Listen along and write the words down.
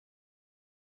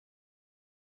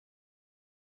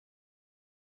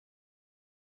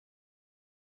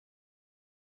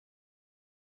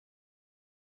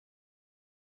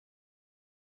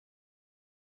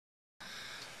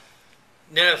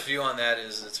NetApp's view on that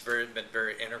is it's been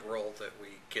very integral that we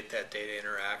get that data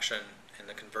interaction and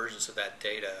the convergence of that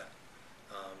data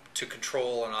to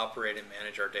control and operate and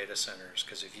manage our data centers.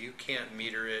 Because if you can't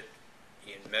meter it,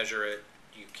 you measure it,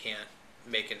 you can't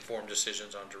make informed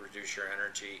decisions on to reduce your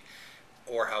energy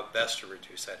or how best to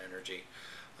reduce that energy.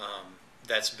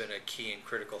 That's been a key and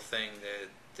critical thing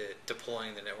that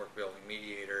deploying the network building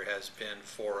mediator has been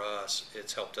for us.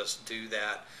 It's helped us do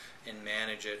that and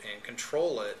manage it and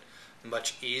control it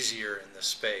much easier in the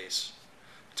space,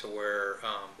 to where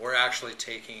we're actually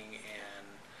taking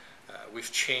and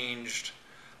we've changed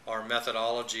our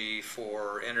methodology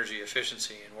for energy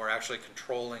efficiency, and we're actually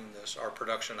controlling our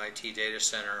production IT data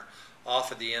center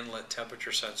off of the inlet temperature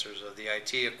sensors of the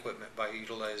IT equipment by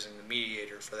utilizing the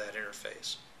mediator for that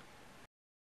interface.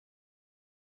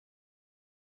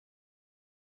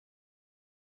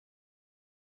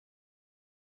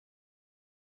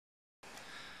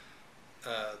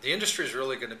 The industry is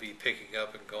really going to be picking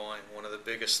up and going. One of the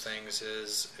biggest things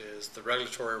is the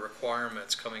regulatory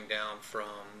requirements coming down from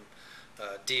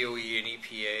DOE and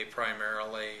EPA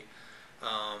primarily,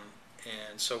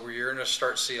 and so we're going to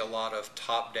start to see a lot of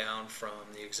top-down from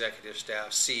the executive staff,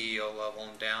 CEO level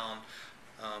and down,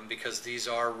 because these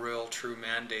are real, true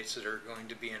mandates that are going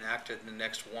to be enacted in the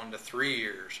next 1 to 3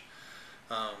 years.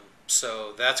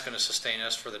 So that's going to sustain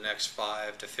us for the next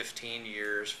 5 to 15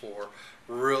 years for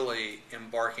really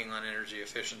embarking on energy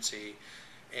efficiency,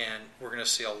 and we're going to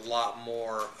see a lot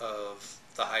more of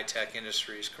the high-tech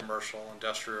industries, commercial,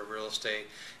 industrial, real estate,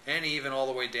 and even all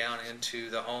the way down into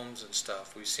the homes and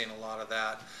stuff. We've seen a lot of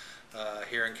that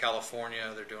here in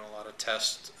California. They're doing a lot of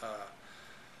test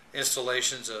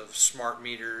installations of smart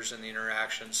meters and the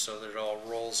interactions so that it all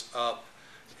rolls up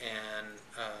and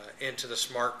into the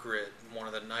smart grid. One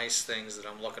of the nice things that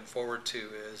I'm looking forward to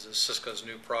is Cisco's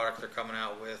new product they're coming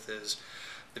out with is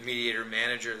the Mediator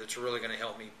Manager, that's really going to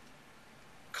help me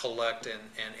collect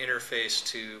and interface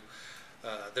to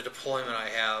the deployment I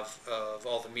have of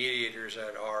all the mediators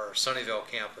at our Sunnyvale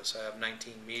campus. I have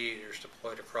 19 mediators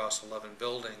deployed across 11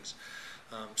 buildings.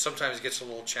 Sometimes it gets a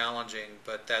little challenging,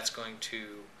 but that's going to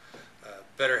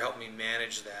better help me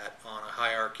manage that on a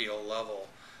hierarchical level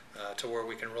to where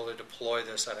we can really deploy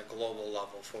this at a global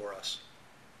level for us.